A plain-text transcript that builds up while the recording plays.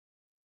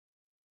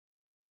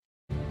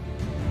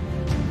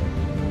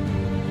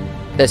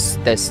Tes,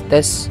 tes,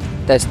 tes,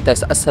 tes,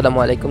 tes.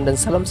 Assalamualaikum dan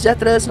salam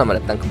sejahtera.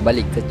 Selamat datang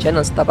kembali ke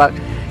channel Starparkz.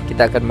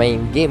 Kita akan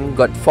main game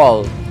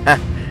Godfall.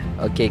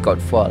 Okay,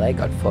 Godfall,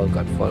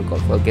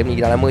 Godfall. Game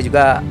ni dah lama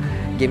juga.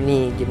 Game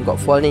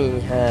Godfall ni.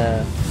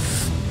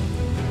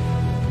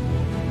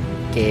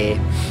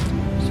 Okay.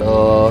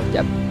 So,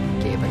 jap.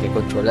 Okay, pakai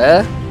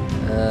controller.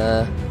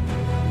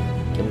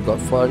 Game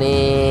Godfall ni,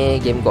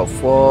 game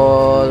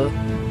Godfall.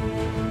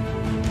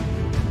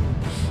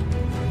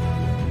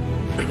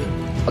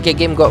 Okay,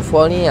 game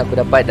Godfall ni aku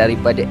dapat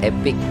daripada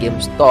Epic Game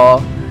Store.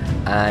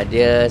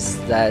 Dia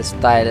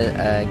style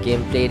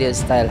gameplay dia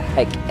style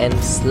hack and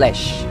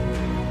slash.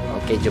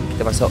 Okay, jom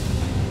kita masuk.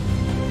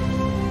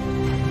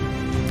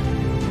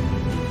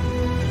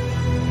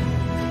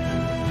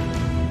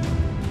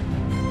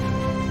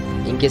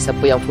 In case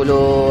siapa yang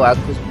follow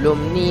aku sebelum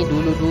ni,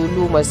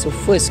 dulu masa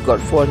first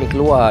Godfall ni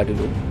keluar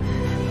dulu,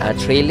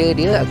 trailer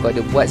dia aku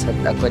ada buat,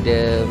 aku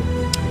ada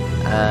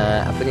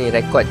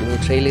record punya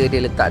trailer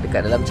dia letak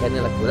dekat dalam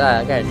channel aku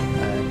lah kan.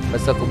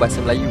 Lepas tu aku bahasa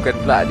Melayu kan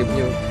pula dia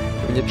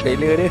punya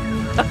trailer dia.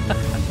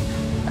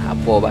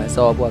 Apa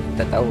bahasa apa aku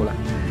tak tahulah.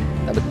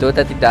 Tak betul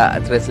tak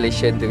tidak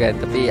translation tu kan,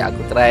 tapi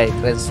aku try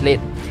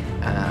translate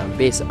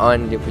based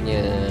on dia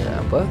punya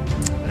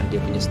dia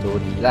punya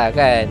story lah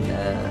kan.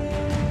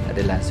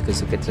 Adalah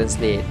suka-suka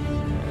translate.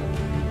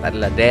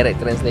 Adalah direct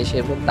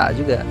translation pun tak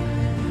juga.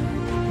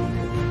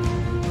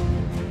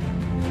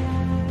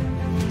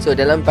 So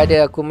dalam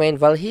pada aku main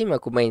Valheim,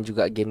 aku main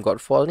juga game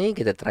Godfall ni.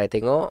 Kita try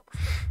tengok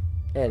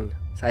kan.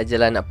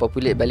 Sajalah nak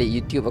populate balik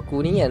YouTube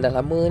aku ni yang dah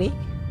lama ni,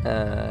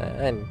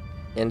 kan,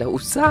 yang dah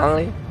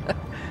usang ni.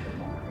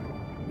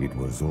 It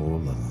was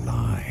all a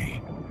lie.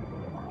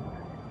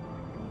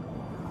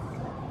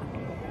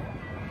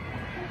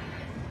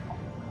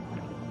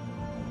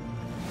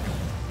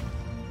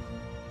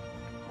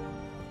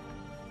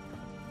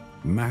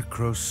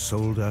 Macros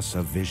sold us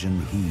a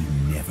vision he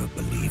never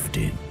believed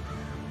in.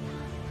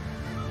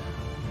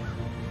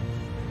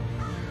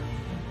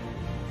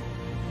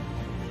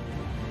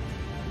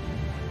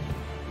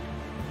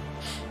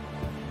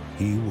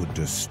 He would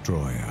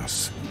destroy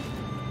us.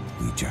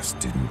 We just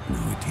didn't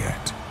know it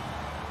yet.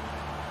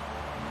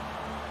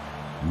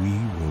 We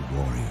were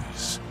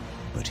warriors,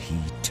 but he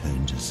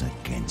turned us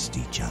against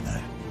each other.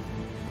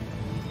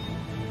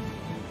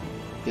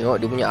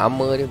 Tengok dia punya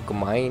armor dia bukan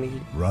main lagi.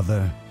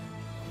 Brother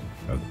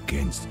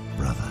against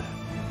brother.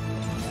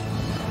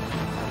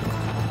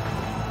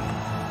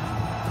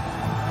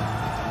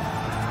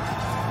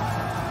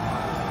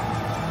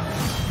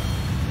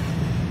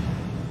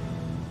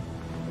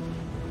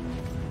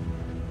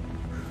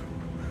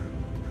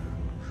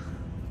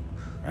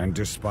 And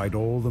despite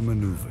all the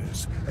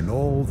maneuvers and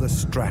all the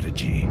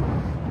strategy,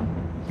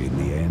 in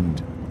the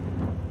end,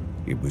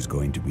 it was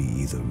going to be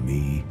either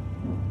me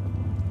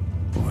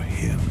or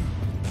him.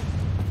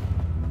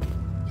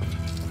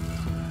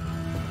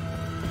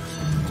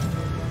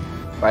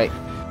 Right.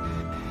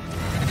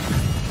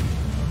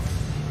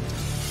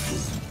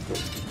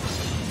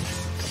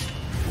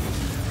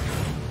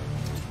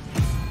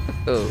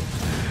 Oh.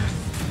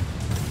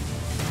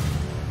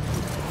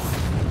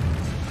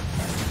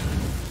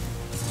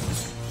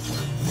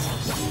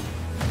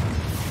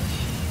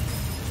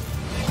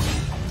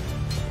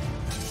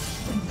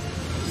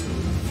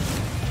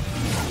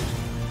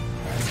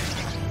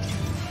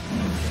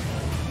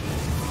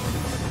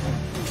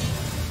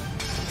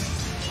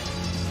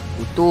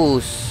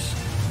 Putus.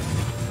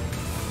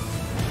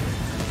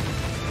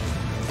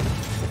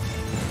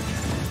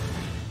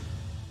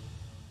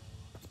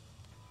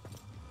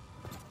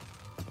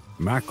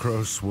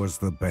 Macros was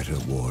the better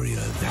warrior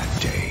that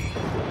day.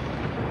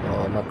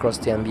 Oh, Macros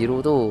yang biru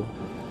tu.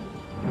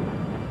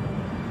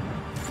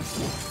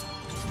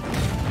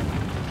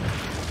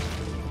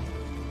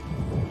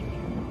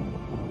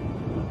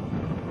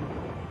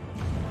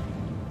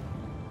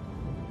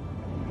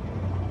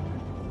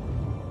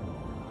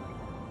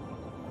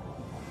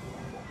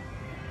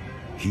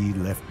 He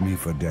left me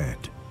for dead,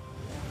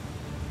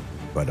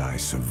 but I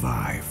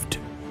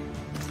survived.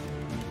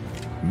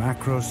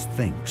 Macros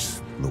thinks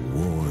the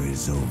war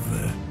is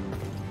over,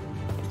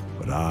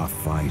 but our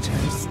fight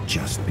has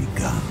just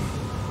begun.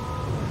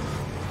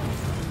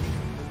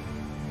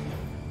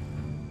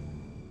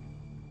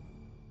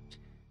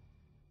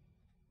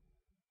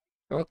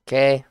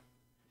 Okay.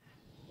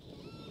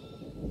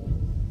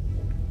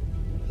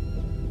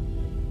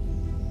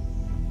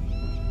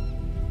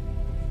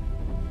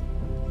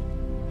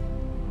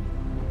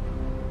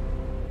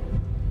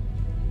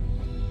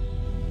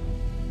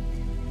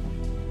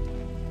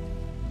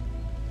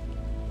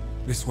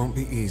 This won't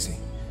be easy.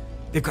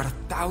 They've got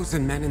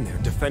 1,000 men in there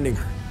defending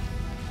her.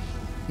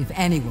 If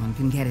anyone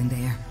can get in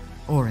there,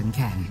 Orin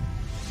can.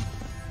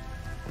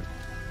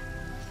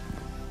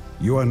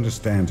 You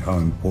understand how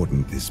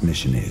important this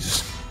mission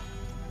is.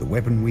 The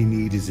weapon we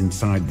need is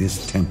inside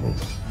this temple.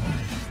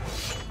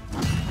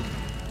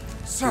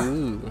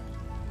 Sir!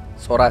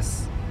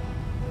 Soras.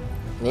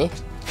 Ni?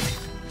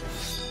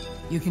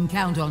 You can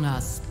count on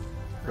us.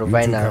 You two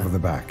Rovina. cover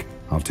the back.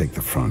 I'll take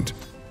the front.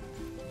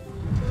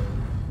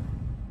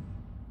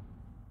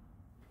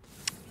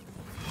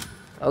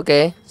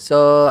 Okay,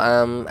 so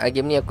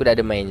game ni aku dah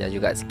ada main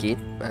juga sikit.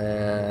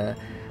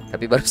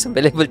 Tapi baru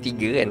sampai level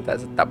 3 kan,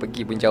 tak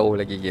pergi pun jauh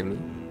lagi game ni.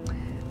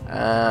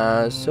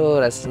 So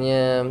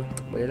rasanya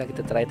bolehlah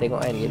kita try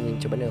tengok kan game ni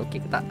macam mana,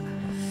 okey ke tak.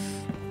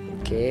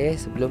 Okay,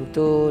 sebelum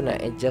tu nak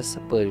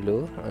adjust apa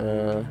dulu?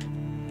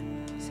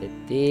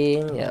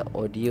 Setting ya,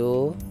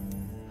 audio.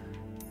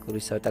 Aku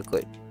risau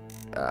takut.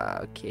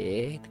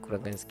 Okay, kita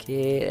kurangkan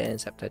sikit. And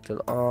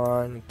subtitle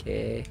on.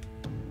 Okay.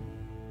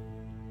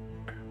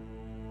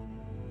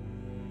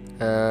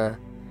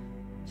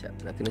 Sekejap,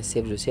 nak kena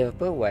save dulu. Save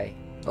apa? Y.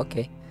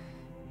 Okay.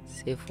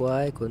 Save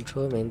Y,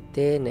 control,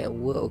 maintain,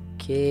 network.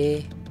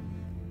 Okay.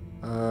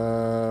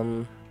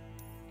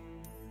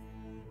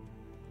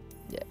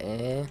 Ya,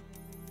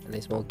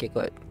 lain semua okay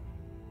kot.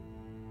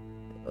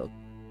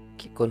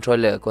 Okay,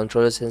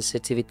 controller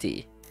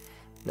sensitivity.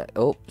 Nak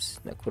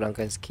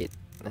kurangkan sikit.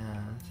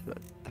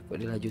 Sebab takut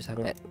dia laju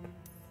sangat.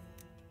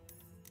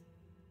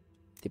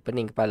 Dia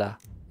pening kepala.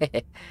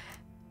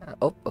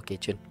 Okay,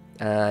 cun.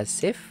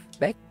 Save,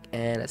 back,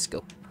 and let's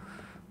go.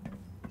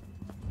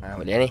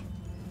 Boleh ni.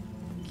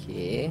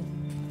 Okay.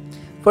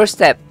 First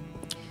step.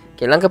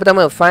 Okay, langkah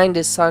pertama, find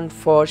the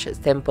Sunforge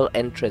temple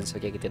entrance.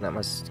 Okay, kita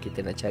nak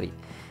cari.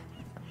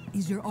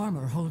 Is your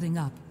armor holding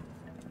up?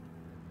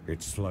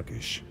 It's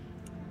sluggish.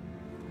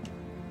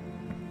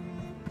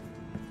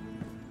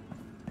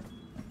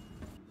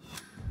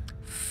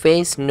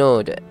 Face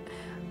node.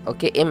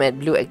 Okay, aim at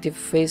blue active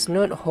face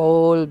node.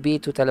 Hold B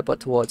to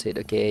teleport towards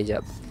it. Okay,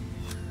 jap.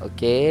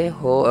 Okay,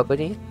 hold apa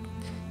ni?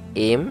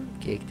 Aim.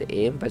 Okay, kita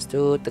aim. Lepas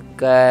tu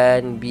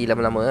tekan B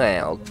lama-lama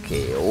kan.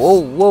 Okay.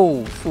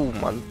 Wow.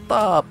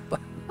 Mantap.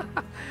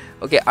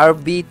 Okay,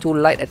 RB to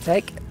light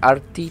attack.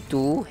 RT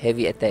to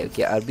heavy attack.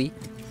 Okay, RB.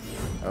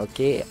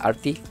 Okay,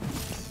 RT.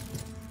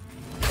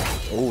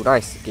 Oh,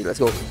 nice. Okay, let's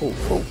go.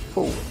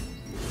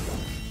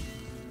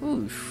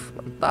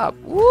 Mantap.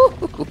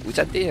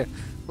 Cantik ya.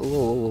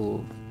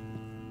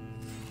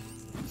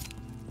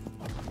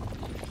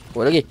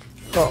 Lagi.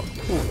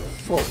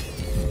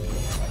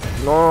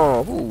 No,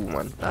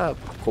 mantap.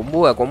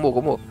 Combo. Okay.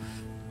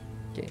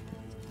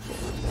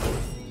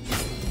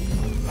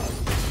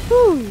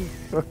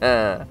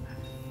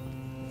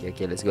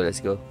 Okay, let's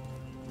go.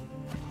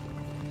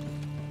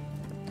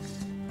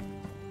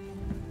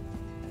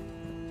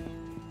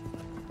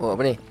 Oh,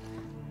 apa ni?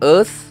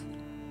 Earth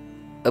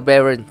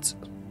Aberrant.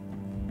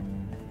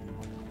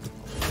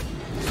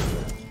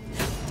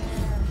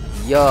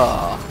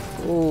 Ya.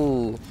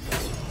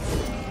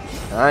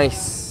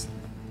 Nice.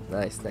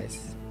 Let's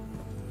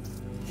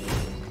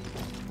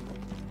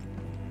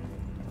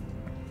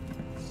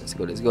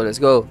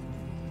go.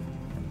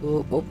 Tu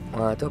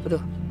apa tu?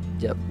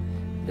 Sekejap.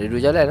 Ada dua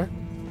jalan lah.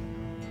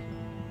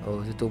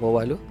 Oh, satu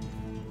bawah dulu.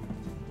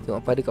 Tengok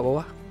apa ada kat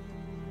bawah.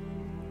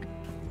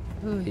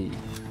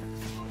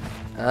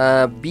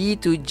 B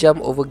to jump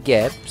over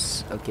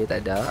gaps. Okay,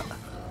 tak ada.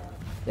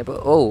 Ni apa?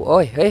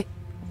 Hey.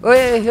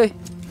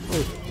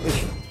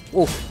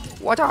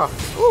 Water.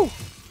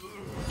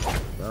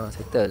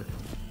 Settle.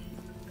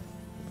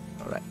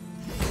 Alright.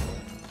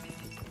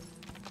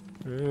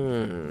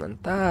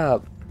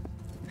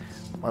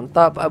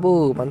 Mantap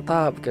Abu,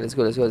 mantap. Okay, let's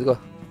go.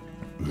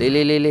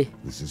 Leh.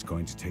 This is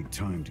going to take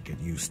time to get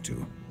used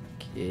to.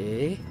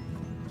 Okay.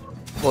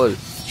 Hold.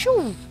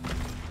 Shoo.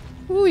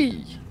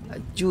 Hui.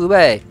 Laju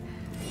bye.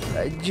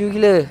 Laju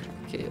gila.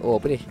 Okay,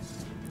 apa ni?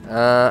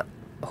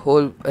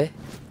 Hold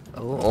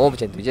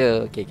macam tu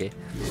je. Okay.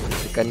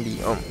 Tekan D.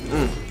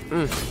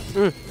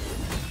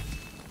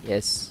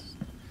 Yes.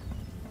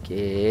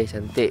 Okay,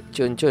 cantik.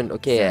 Cun.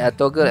 Okay,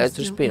 toggle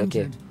to sprint.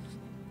 Okay.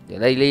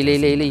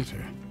 Lari.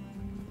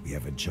 We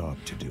have a job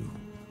to do.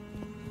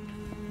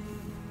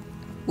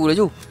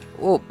 Laju.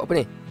 Apa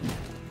ni?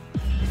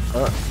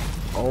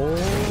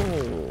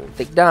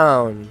 Take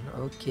down.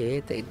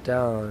 Okay, take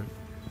down.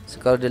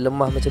 So kalau dia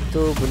lemah macam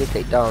tu, boleh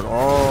take down.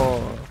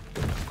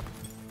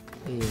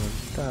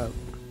 Mantap.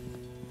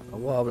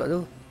 Awal pula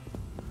tu.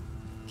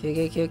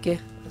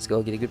 Okay. Let's go,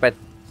 kita ke depan.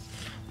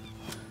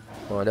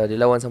 Dah dia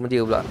lawan sama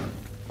dia pula.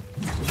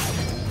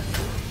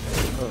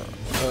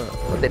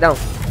 Take down.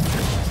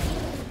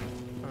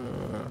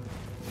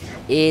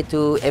 A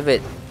to evade.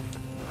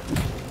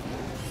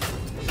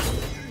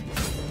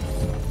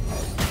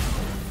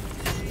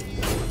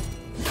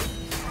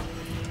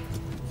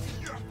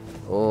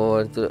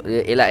 Tu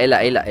elak.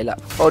 Aduh.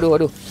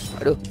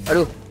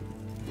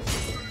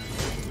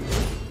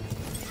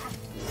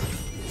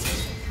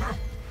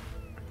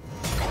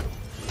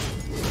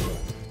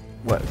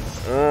 What?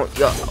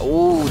 Ya.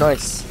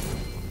 Nice.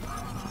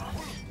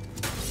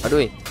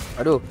 Aduh.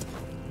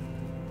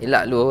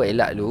 Elak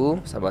lu.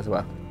 Sabar.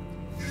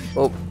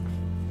 Hop.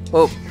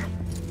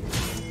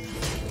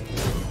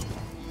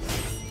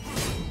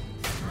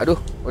 Aduh,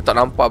 tak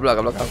nampak pula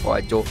kat belakang kau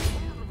acuh.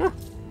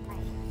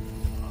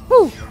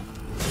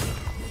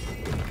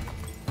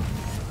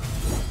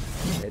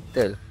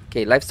 Settle.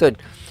 Okay, life stone.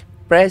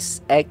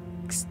 Press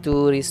X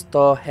to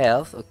restore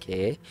health.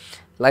 Okay.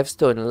 Life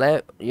stone.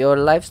 Your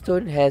life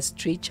stone has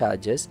 3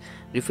 charges,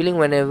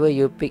 refilling whenever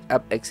you pick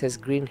up excess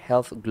green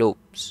health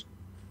globes.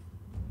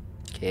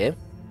 Okay.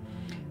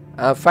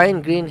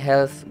 Find green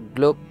health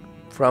globe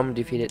from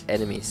defeated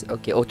enemies.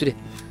 Okay, oh tu dia.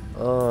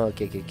 Oh,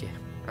 okay.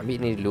 Ambil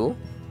ni dulu.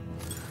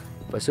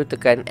 Lepas tu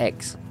tekan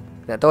X.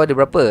 Nak tahu ada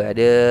berapa?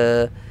 Ada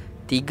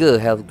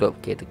 3 health globe.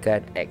 Okay,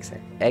 tekan X.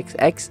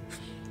 X.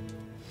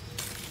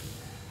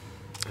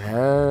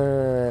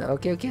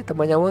 Okay,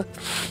 tambah nyawa.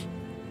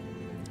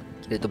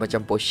 Kira tu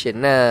macam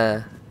potion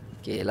lah.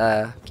 Okay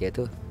lah. Okay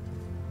tu.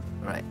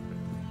 Alright.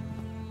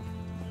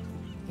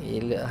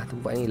 Gila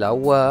tempat ni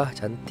lawa.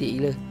 Cantik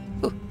gila.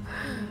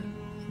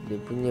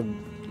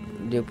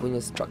 Dia punya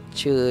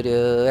structure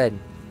dia kan.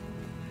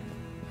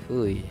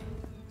 Ui.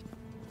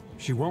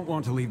 She won't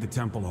want to leave the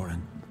temple,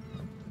 Oren.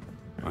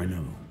 I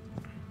know.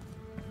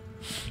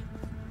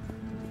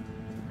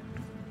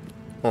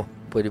 Oh,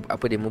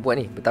 apa dia mau buat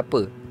ni?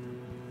 Betapa?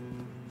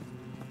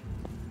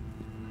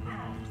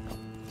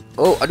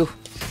 Oh, aduh.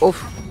 Oh.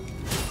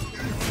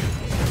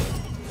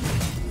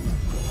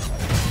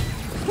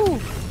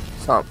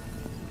 Stop.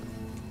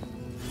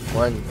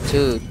 1,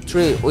 2,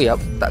 3. Oh ya,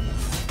 tak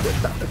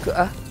ke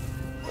ah.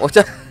 Oh,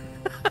 macam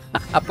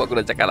apa aku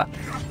dah cakap lah.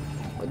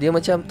 Dia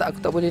macam aku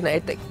tak boleh nak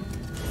attack.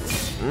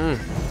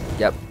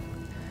 Sekejap.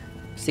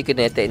 Mesti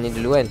kena attack ni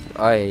dulu kan.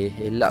 Ai,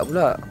 elak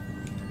pula.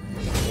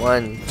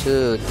 1,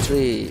 2,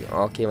 3.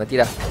 Okay, mati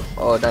dah.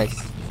 Oh, nice.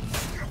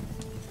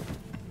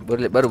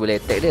 Baru boleh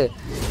attack dia.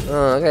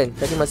 Kan.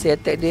 Tadi masih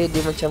attack dia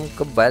macam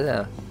kebal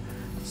lah.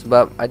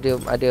 Sebab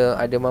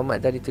ada mamat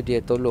tadi tu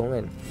dia tolong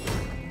kan.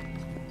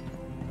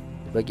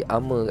 Bagi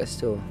armor kat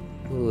situ.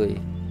 Hui.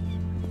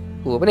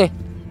 Apa ni?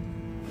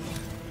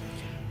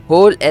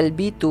 Hold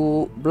LB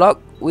to block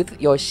with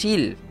your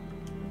shield.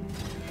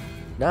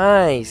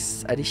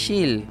 Nice. Ada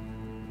shield.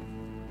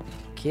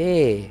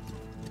 Okay.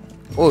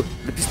 Oh,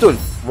 ada pistol.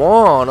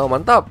 Wah, no,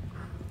 mantap.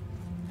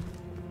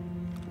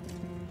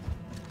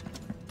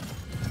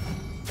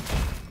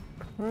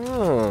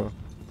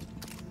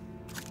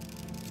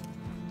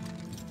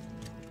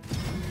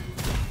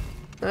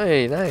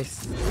 Hey,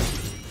 nice.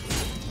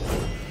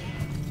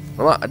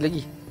 Mama, ada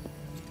lagi.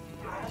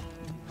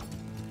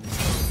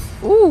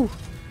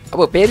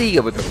 Apa, parry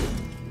ke apa tu?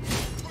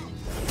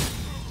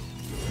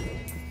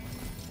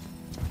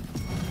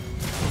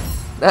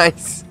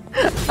 Nice.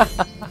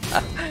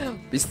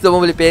 Pistol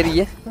pun boleh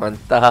parry ya.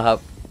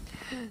 Mantap.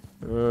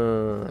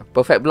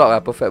 Perfect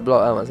block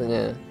lah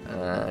maksudnya.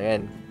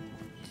 Kan.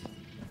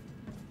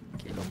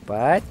 Okay,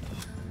 lompat.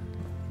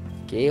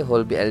 Okay,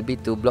 hold BLB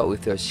to block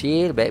with your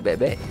shield. Back.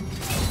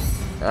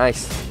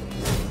 Nice.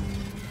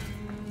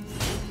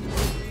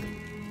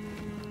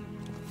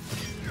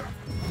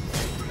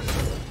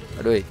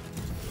 Aduh.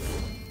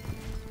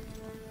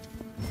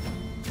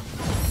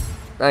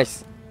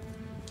 Nice.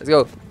 Let's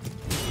go.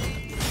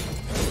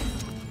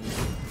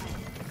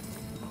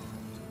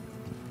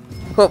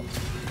 Hop.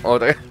 Oh,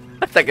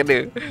 tak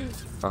kena.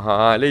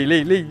 Lei.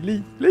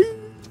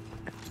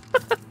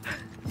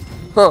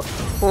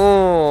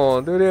 Oh,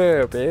 tu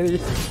dia,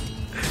 parry.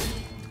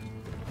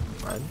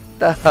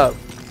 Mantap.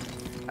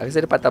 Aku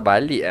rasa dia patah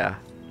balik lah.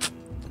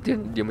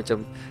 Dia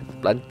macam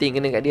planting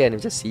kena kat dia kan.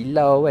 Macam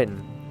silau kan.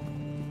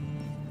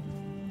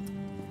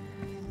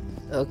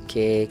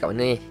 Okay, kat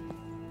mana ni?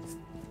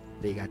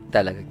 Dia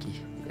gatal lah kaki.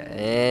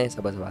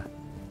 Sabar.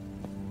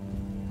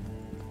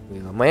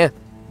 Ramai lah.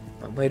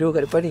 Ramai tu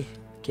kat depan ni.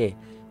 Okay.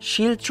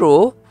 Shield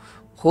throw.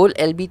 Hold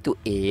LB to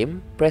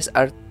aim. Press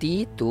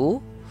RT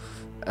to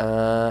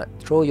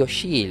throw your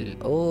shield.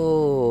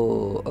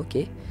 Oh,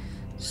 okay.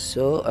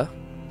 So,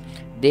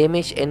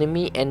 damage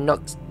enemy and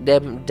knocks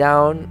them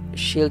down.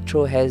 Shield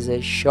throw has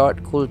a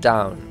short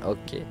cooldown.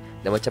 Okay.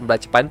 Dah macam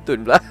baca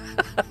pantun pula.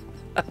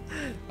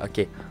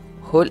 Okay.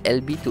 Hold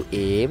LB to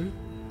aim.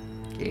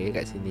 Okay,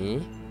 kat sini.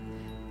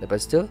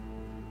 Lepas tu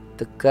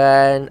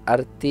tekan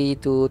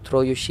RT to throw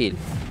your shield.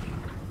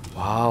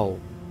 Wow.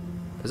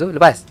 Lepas tu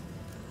lepas.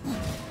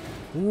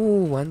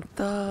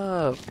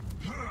 Mantap.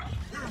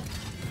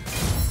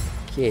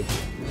 Okay.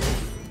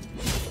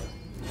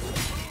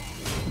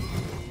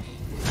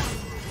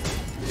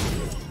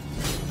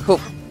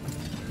 Hop.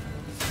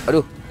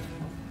 Aduh.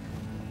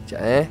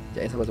 Sekejap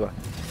sabar.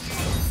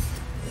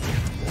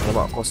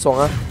 Nampak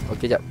kosong lah.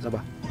 Okay, sekejap,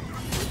 sabar.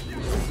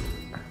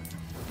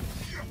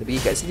 Dia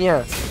pergi kat sini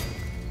lah.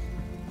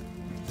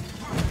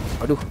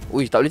 Aduh,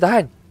 tak boleh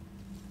tahan.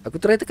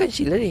 Aku try tekan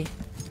shield tadi.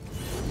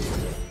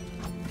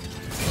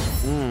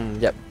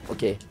 Sekejap,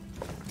 okay.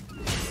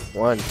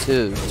 1,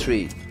 2,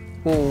 3.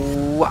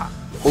 Wah.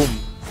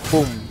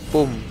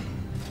 Boom.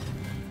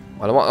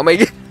 Alamak,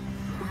 ramai lagi.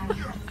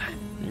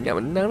 Ingat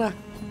menang lah.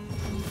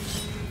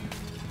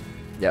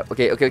 Sekejap,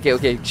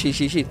 okay.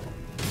 Shield.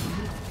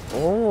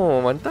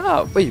 Oh,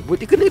 mantap. Buat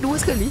dia kena 2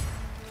 sekali.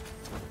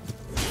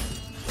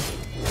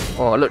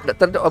 Oh,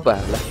 tak ada apa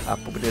lah.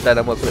 Apa benda dah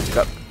nama aku nak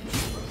cakap.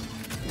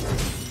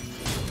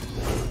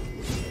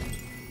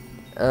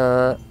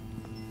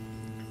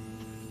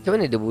 Macam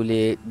mana dia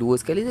boleh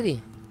 2 sekali tadi?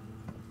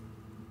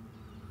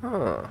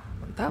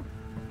 Mantap.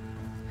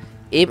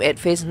 Aim at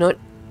face node.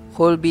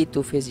 Hold B to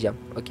face jump.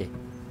 Okay.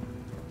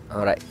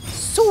 Alright.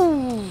 So.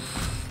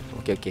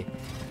 Okay.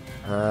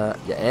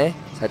 Sekejap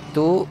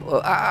satu.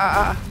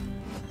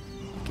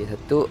 Okay,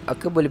 satu.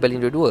 Aku boleh baling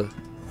dua-dua.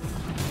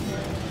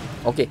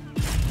 Okay.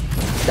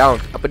 Down.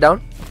 Apa down?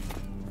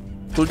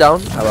 Pull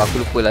down.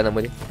 Aku lupa lah nama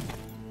dia.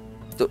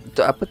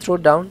 Untuk apa throw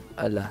down?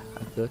 Alah.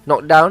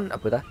 Knock down.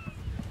 Apa dah?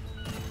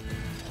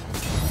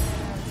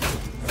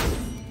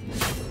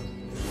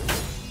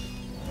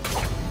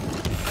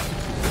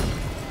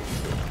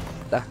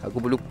 Dah,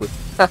 aku pun lupa.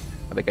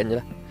 Abaikan je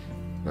lah.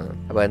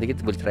 Abang nanti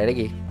kita boleh try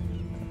lagi.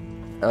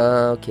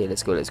 Okay,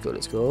 let's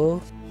go.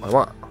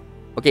 Alamak.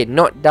 Okay,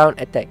 knock down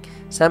attack.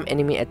 Some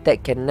enemy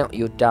attack can knock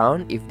you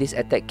down. If this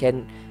attack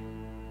can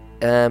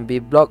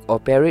be blocked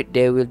or parried,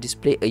 they will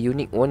display a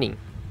unique warning.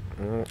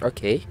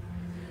 Okay.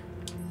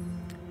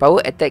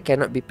 Power attack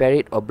cannot be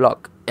parried or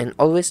blocked and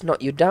always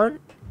knock you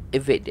down.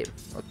 Evade them.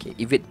 Okay,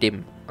 evade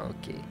them.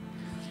 Okay.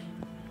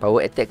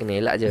 Power attack kena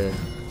elak je.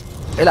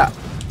 Elak.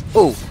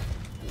 Oh.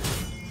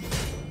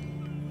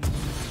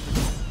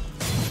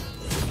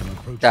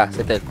 Dah,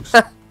 settle.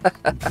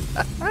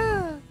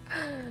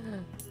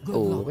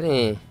 Oh, apa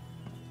ni?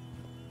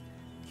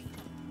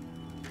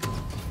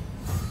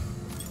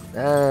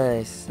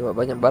 Nice. Dapat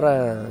banyak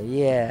barang.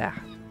 Yeah.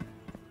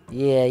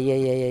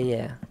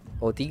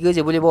 Oh, 3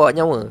 je boleh bawa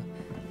nyawa.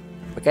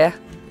 Pakai lah.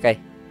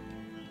 Pakai.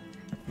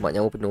 Mak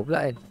nyawa penuh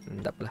pula kan.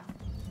 Tak apalah.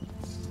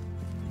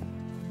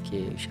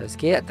 Okay, share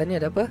sikit. Atas ni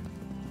ada apa?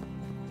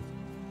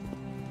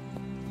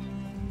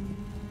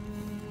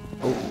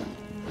 Oh,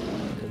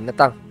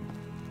 binatang.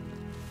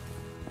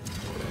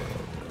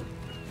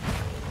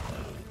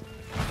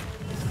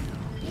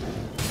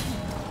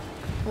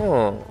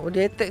 Oh,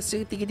 dia attack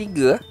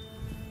tiga-tiga lah.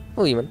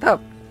 Ui,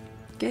 mantap.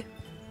 Okay,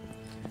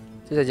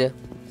 itu saja.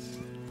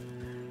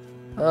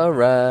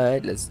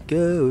 Alright, let's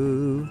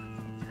go.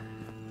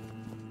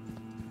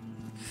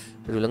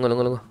 Aduh,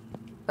 lengur.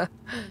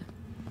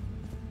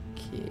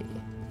 Okay,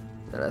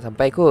 nak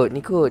sampai kot.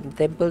 Ni kot, ni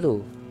temple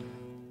tu.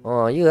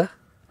 Oh, ya lah.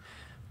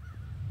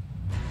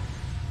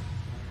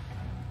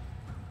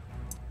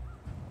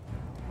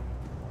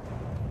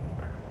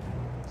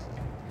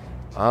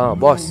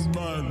 Boss.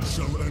 No man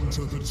shall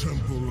enter the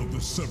temple of the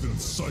seventh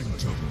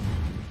sanctum.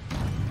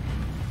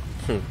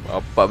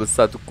 Apa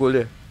besar tukul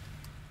dia.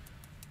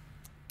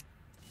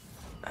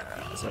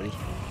 Sorry.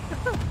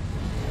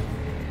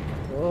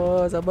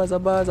 Oh,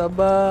 sabar.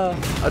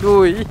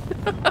 Aduh.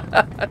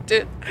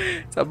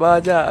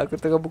 Sabar je, aku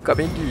tengah buka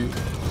Maggi.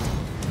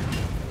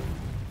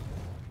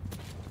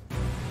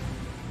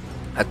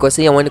 Aku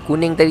rasa yang warna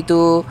kuning tadi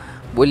tu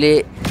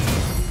boleh.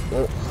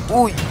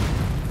 Ui.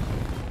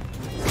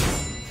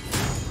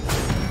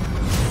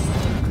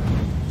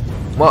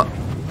 Mak.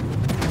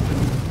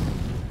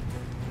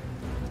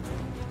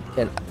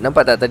 Kan,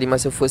 nampak tak tadi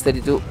masa first tadi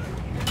tu?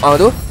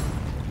 Tu.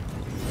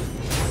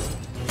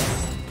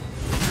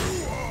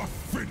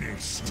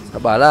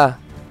 Sabarlah.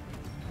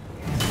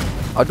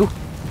 Aduh.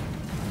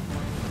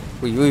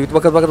 Ui,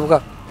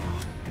 terbakar.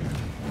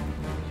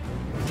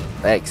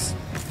 Thanks.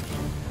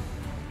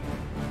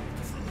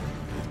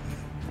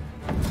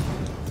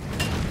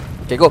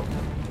 Okay, go.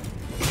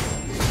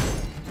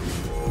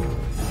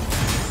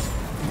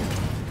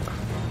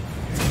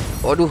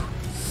 Aduh.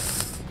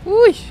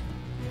 Ui.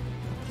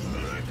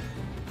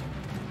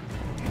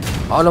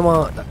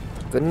 Alamak, tak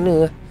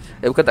kena.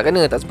 Bukan tak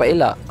kena, tak sempat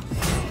elak.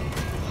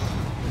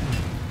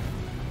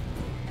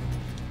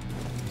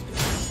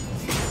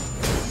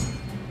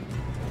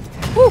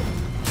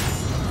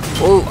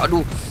 Oh,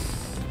 aduh.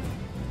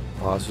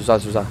 Wah, susah.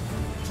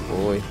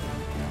 Oi.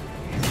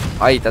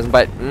 Ai, tak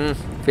sempat.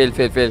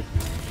 Fail.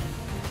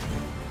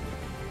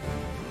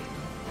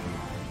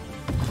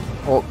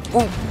 Oh,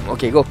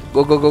 okay, go.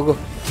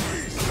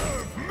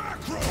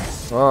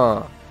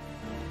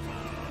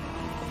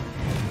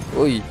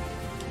 Oi.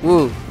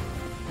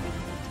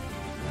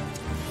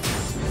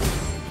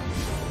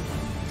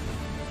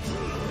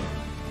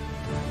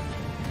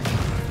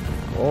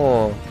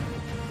 Oh.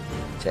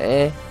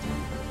 Cek.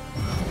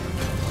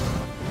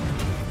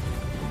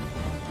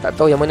 Tak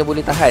tahu yang mana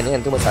boleh tahan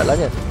kan, tu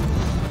masalahnya.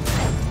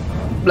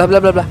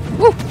 Belah.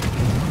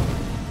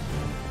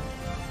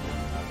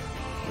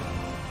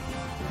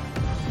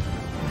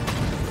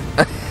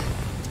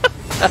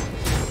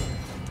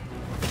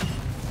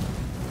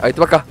 Itu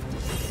bakar.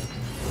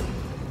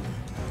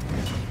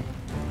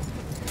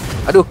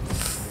 Aduh.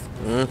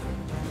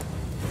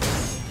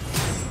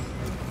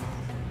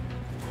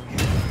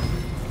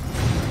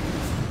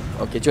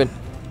 Okey, cun.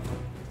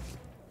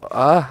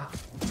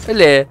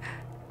 Boleh.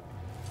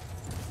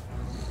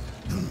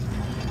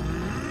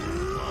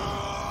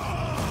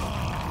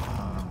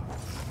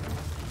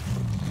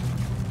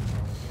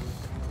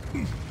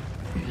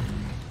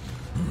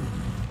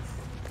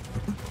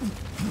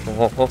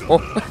 Oh.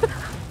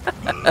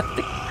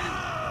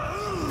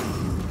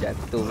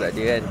 Jatuh pula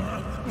dia kan.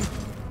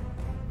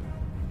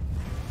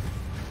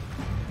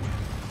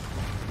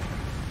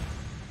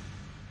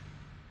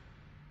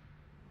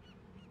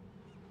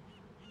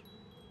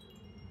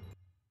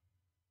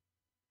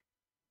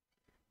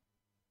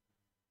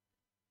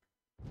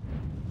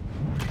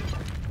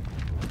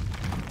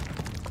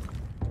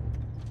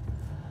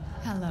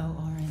 Hello,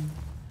 Orin.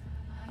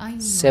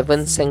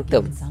 Seven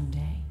Sanctum.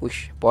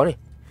 Uish, apa ni?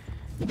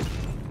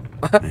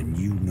 And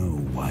you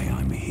know why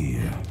I'm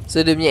here.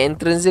 So dia punya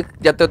entrance dia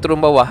jatuh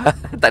turun bawah.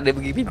 Tak ada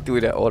pergi pintu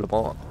dah. Oh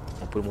lemak.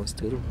 Apa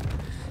monster tu?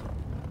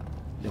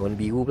 Dia warna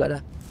biru pula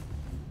dah.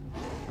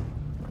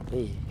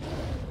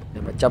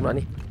 Dah macam lah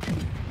ni.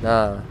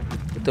 Nah,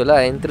 betul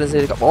lah entrance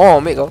dia dekat bawah,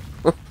 ambil kau.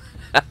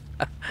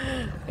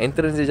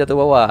 Entrance dia jatuh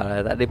bawah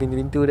lah. Tak ada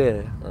pintu-pintu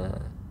dia.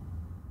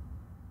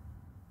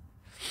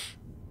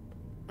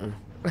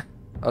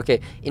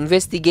 Okay,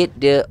 investigate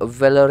the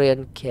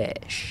Valerian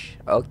cache.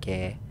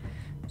 Okay,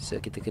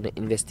 so kita kena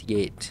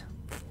investigate.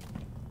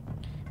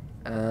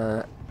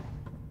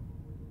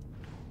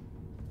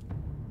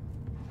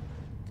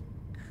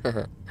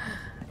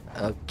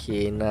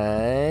 Okay,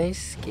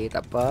 nice. Okay,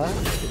 tak apa.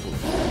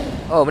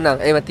 Oh, menang.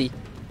 Mati.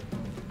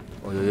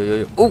 Oh,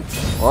 yo.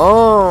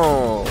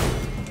 Oh.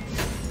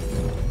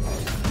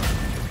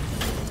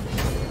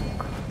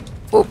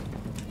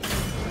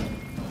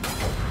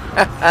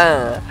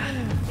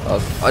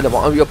 Oh, dah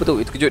maaf apa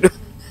tu? Itu kejut tu.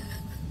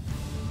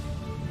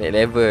 Naik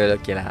level.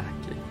 Okay lah.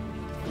 Okay.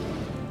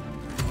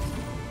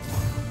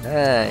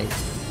 Nice.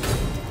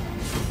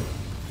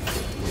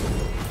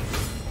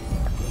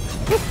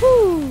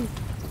 Woohoo.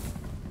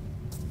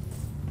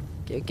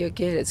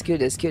 Okay. That's good.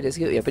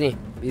 Apa ni?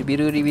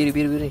 Biru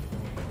ni.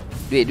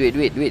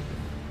 Duit.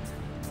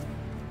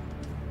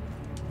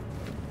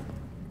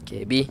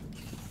 Okay, B.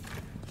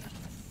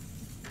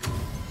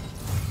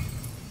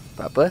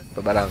 Apa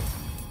barang?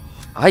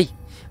 Hai.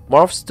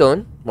 Morph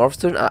stone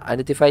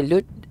identify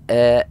loot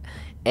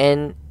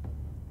and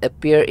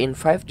appear in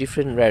 5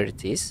 different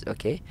rarities.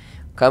 Okay.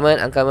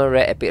 Common, uncommon,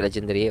 rare, epic,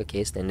 legendary.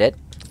 Okay, standard.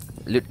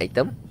 Loot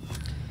item.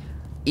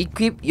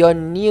 Equip your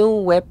new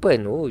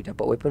weapon. Oh,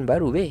 dapat weapon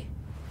baru weh.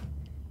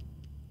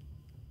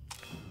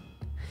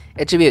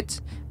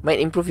 Attributes.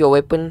 Might improve your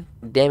weapon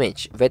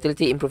damage.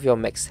 Vitality improve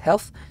your max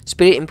health.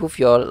 Spirit improve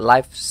your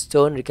life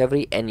stone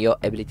recovery and your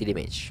ability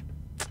damage.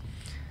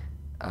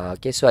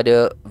 Okay, so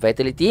ada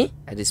vitality,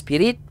 ada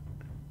spirit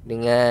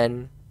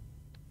dengan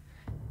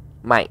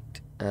might.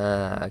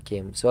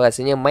 Okay, so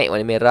rasanya might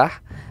warna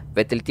merah,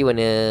 vitality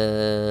warna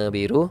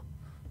biru,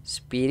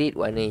 spirit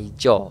warna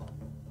hijau.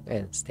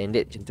 Kan,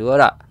 standard macam tu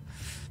tak?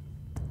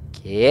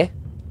 Okay.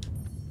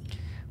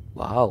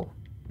 Wow,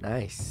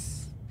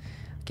 nice.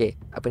 Okay,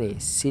 apa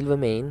ni?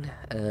 Silvermane.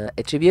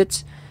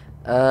 Attributes.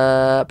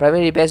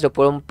 Primary DPS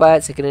 24,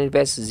 secondary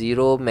DPS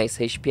 0,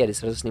 max HP ada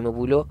 150.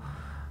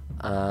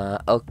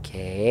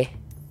 Okay.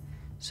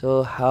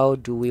 So how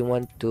do we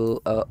want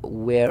to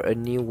wear a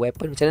new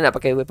weapon? Macam mana nak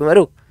pakai weapon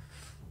baru?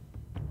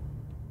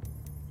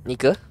 Ni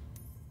ke?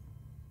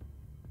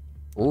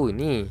 Oh,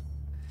 ni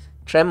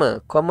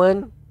Tremor,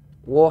 common,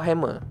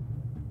 warhammer.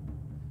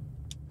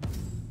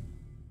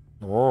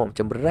 Oh,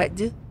 macam berat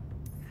je.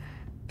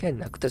 Kan,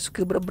 aku tak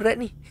suka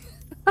berat-berat ni.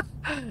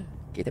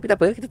 Okay, tapi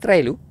tak apa, kita try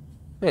dulu.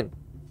 Kan?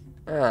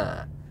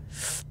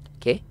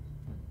 Okay.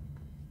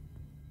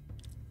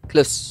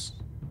 Close.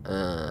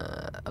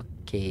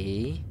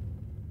 Okay.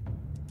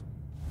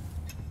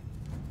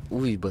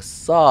 Ui,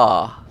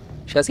 besar.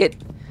 Share sikit.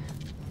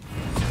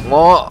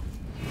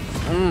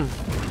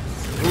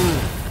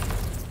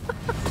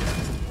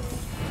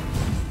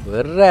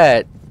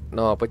 Berat.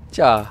 No,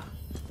 pecah.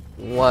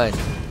 1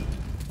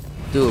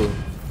 2.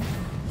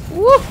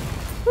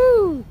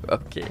 Woohoo.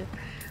 Okay.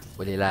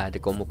 Boleh lah, ada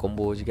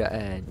combo-combo juga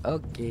kan.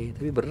 Okay,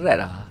 tapi berat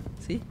lah.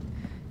 See?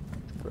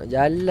 Nak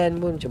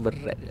jalan pun macam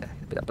berat je.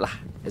 Tapi tak apalah.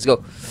 Let's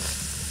go.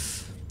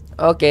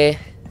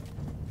 Okay.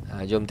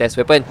 Jom test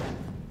weapon.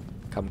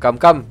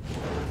 Come.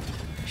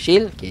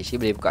 Shield. Okay,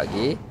 shield boleh buka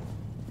lagi.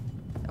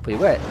 Apa dia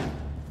buat?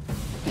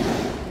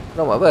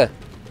 Kau buat apa?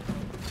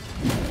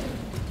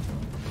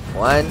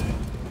 1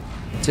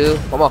 2.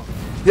 One more.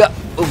 Ya.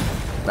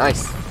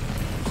 Nice.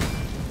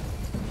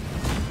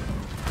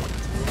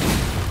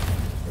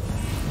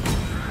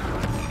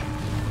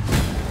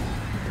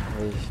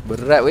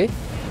 Berat weh.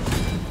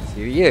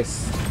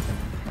 Serius.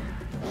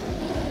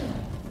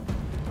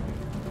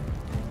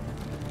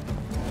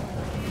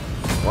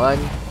 One.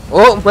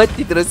 Oh,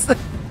 mati terus.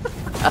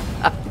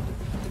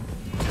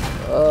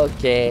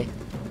 Okay.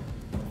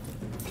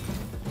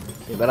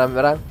 Okay,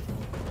 barang-barang.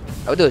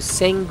 Apa tu?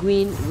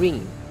 Sanguine ring.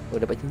 Oh,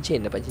 dapat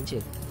cincin.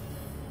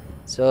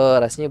 So,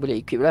 rasanya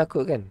boleh equip lah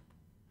aku kan.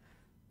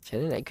 Macam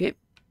mana nak equip?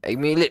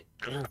 Amulet,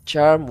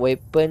 charm,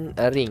 weapon,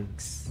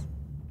 rings.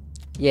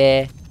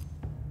 Yeah.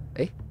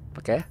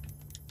 Pakai.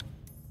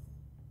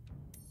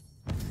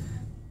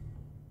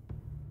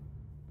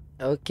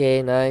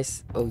 Okay,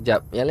 nice. Oh,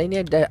 jap. Yang lain ni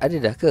ada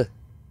dah ke?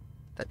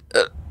 Tak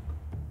ada.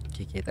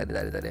 Okay, tak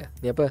ada.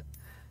 Ni apa?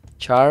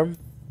 Charm.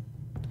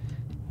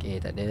 Okay,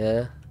 tak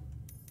ada.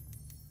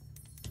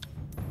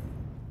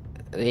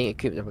 Ring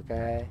equip dah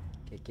pakai.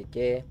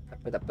 Okay.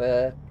 Tak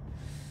apa.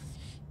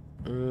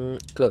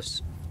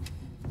 Close.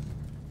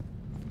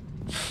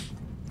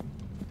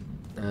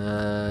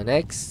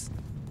 Next.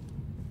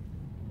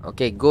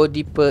 Okay, go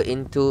deeper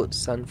into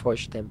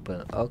Sunforge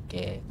Temple.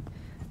 Okay.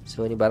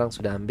 So, ni barang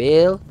sudah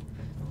ambil.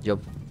 Jom.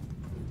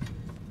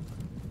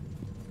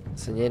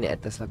 Rasanya ni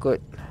atas lah kot.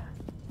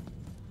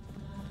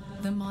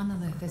 The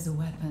monolith is a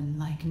weapon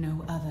like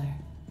no other.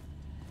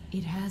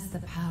 It has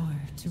the power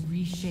to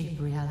reshape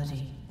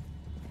reality.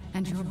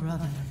 And your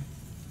brother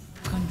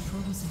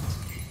controls it.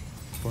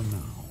 For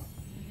now.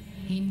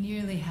 He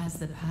nearly has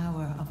the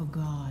power of a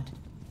god.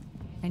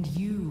 And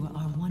you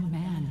are one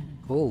man.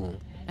 Oh,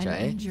 An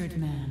injured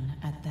man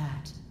at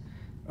that.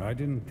 I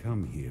didn't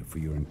come here for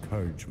your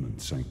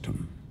encouragement,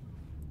 Sanctum.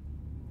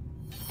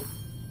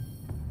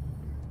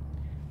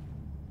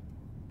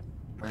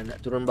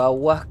 Nak turun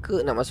bawah ke?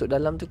 Nak masuk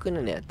dalam tu ke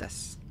nak naik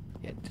atas?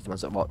 Ya, kita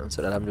masuk bawah,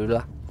 masuk dalam dulu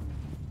lah.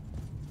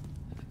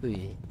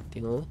 Ui,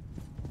 tengok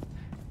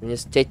punya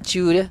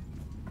statue dia.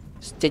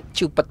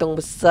 Statue patung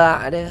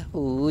besar dia.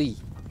 Ui.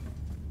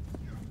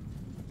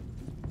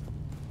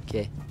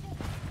 Okay.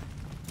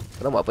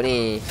 Korang buat apa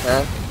ni? Ha?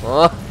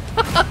 Oh.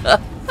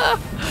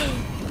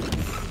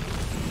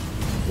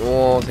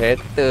 Oh,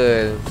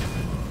 settle.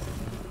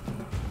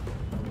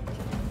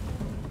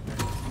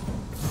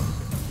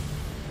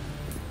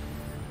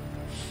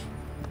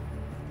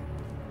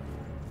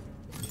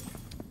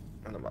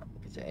 Alamak,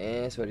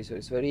 kejap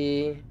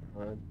sorry.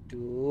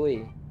 Aduh.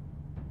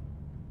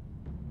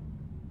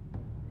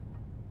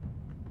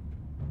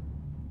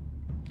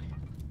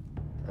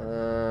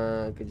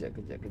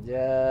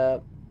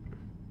 Kejap.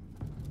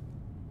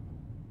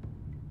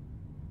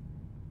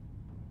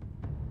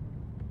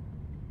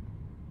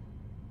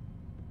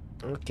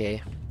 Okay,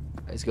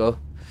 let's go.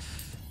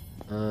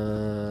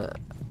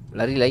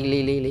 Lari.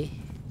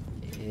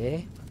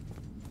 Okay,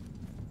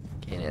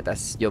 naik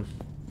atas, jom.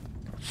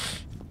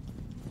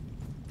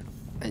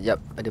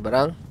 Sekejap, ada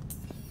barang.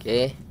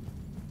 Okay.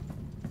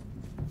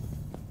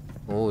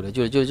 Oh,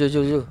 laju.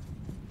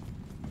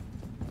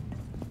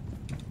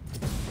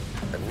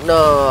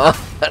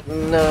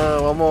 No,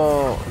 one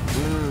more.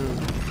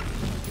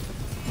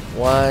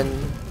 1,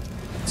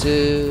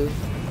 2,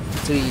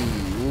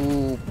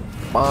 3.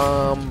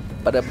 Bam,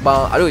 pada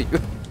bam. Aduh.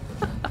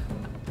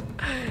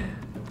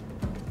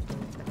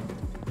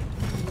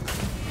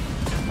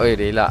 Oh,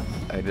 dia elak.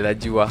 Dia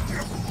laju lah.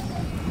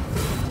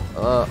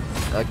 Oh,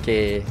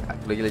 okay.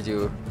 Aku lagi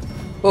laju.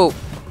 Oh.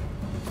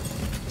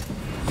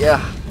 Yeah.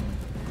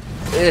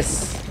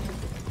 Yes.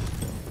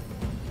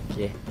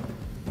 Okay.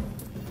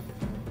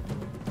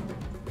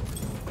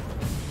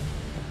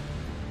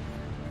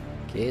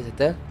 Okay,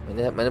 settle.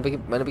 Mana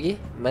pergi?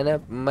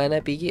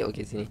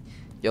 Okay, sini.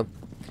 Jom.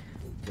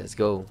 Let's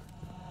go.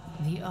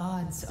 The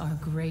odds are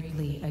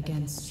greatly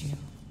against you.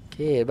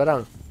 Okay,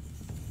 barang.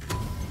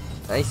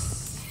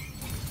 Nice.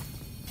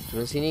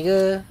 Turun sini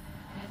ke?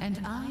 And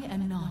I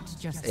am not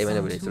just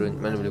Mana boleh turun?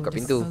 Mana boleh buka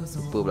pintu?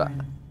 Lupa pula.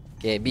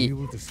 Okay, B. We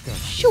will discuss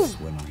this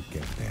when I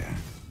get there.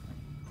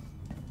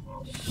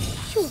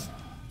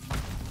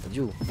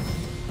 Maju.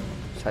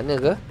 Sana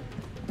ke?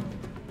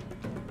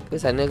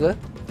 Sana ke?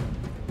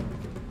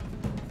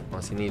 Oh,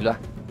 sini dulu lah.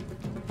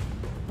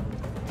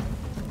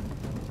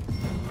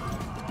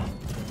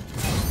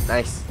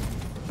 Nice.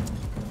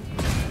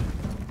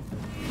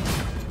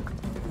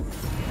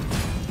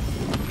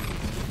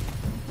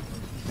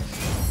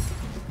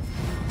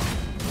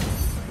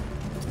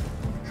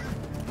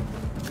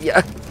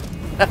 Ya.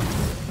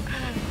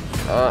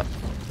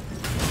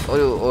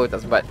 Oh,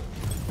 tak sempat.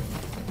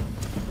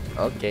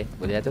 Okey,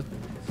 boleh lah tu.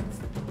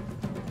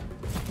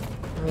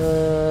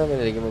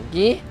 Mana lagi mau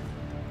pergi?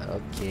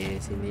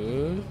 Okey,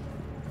 sini.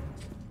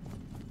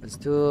 Lepas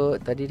tu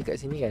tadi dekat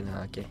sini kan?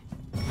 Okey.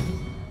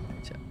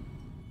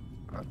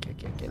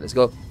 Okay, let's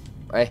go.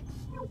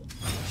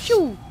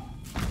 Shoo.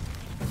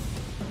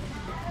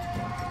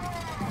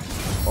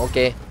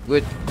 Okay,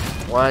 good.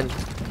 1,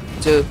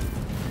 2,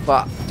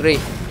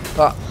 3.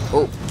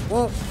 Oh.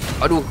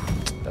 Aduh,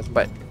 tak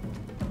sempat.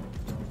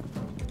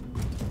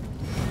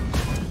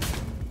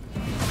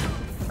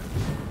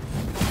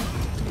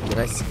 Okay,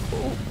 nice.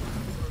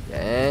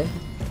 Okay.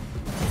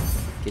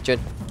 Okay, Chun.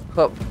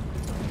 Hop.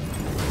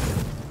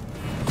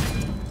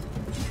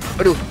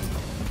 Aduh.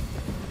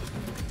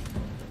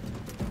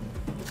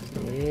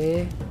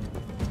 Okay.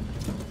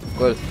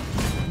 Cool.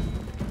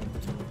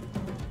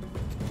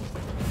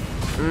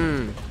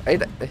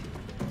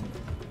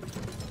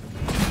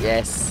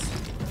 Yes.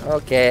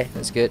 Okay,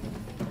 that's good.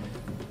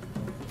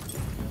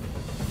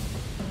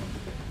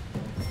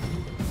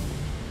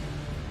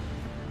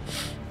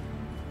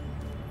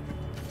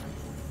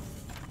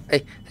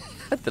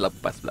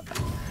 Terlepas pula.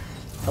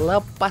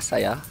 Terlepas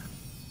saya.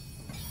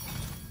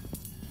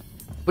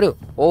 Apa tu?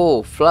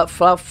 Oh,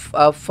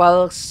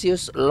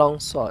 falsius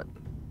longsword.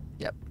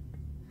 Yep.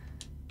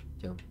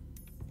 Jom.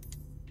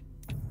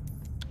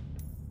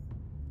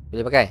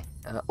 Boleh pakai?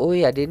 Oh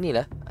ya, ada ni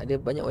lah. Ada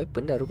banyak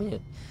weapon dah rupanya.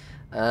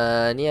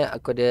 Ni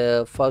aku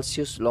ada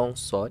falsius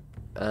longsword.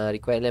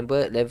 Requirement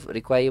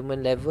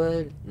level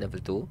 2.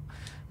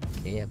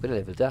 Okay, aku dah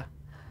level tu lah.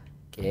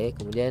 Okay,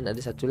 kemudian ada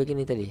satu lagi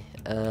ni tadi.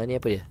 Ni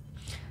apa dia?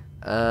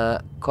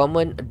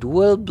 Common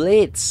dual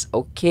blades.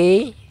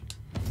 Okay.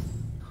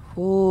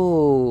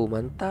 Oh,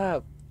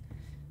 mantap.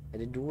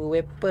 Ada dua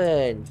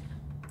weapon.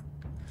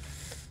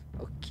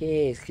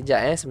 Okay,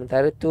 sekejap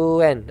sementara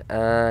tu kan.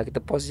 Kita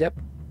pause sekejap.